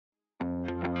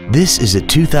This is a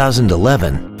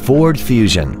 2011 Ford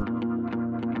Fusion.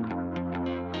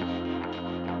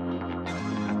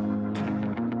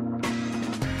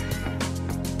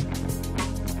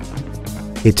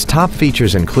 Its top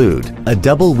features include a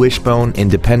double wishbone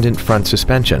independent front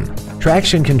suspension,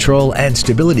 traction control and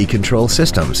stability control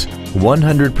systems,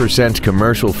 100%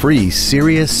 commercial-free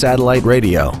Sirius satellite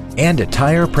radio, and a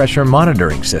tire pressure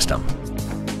monitoring system.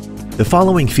 The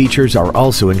following features are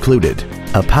also included: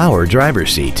 a power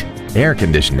driver's seat, air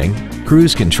conditioning,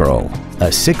 cruise control,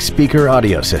 a 6-speaker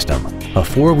audio system, a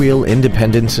 4-wheel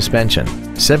independent suspension,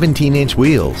 17-inch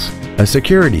wheels, a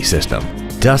security system,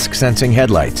 dusk sensing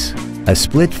headlights, a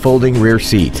split folding rear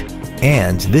seat,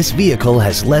 and this vehicle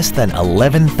has less than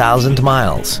 11,000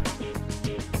 miles.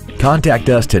 Contact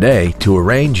us today to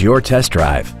arrange your test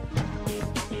drive.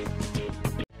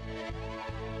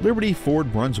 Liberty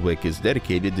Ford Brunswick is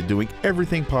dedicated to doing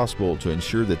everything possible to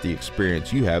ensure that the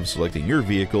experience you have selecting your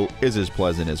vehicle is as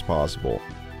pleasant as possible.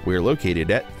 We are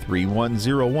located at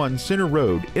 3101 Center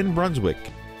Road in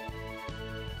Brunswick.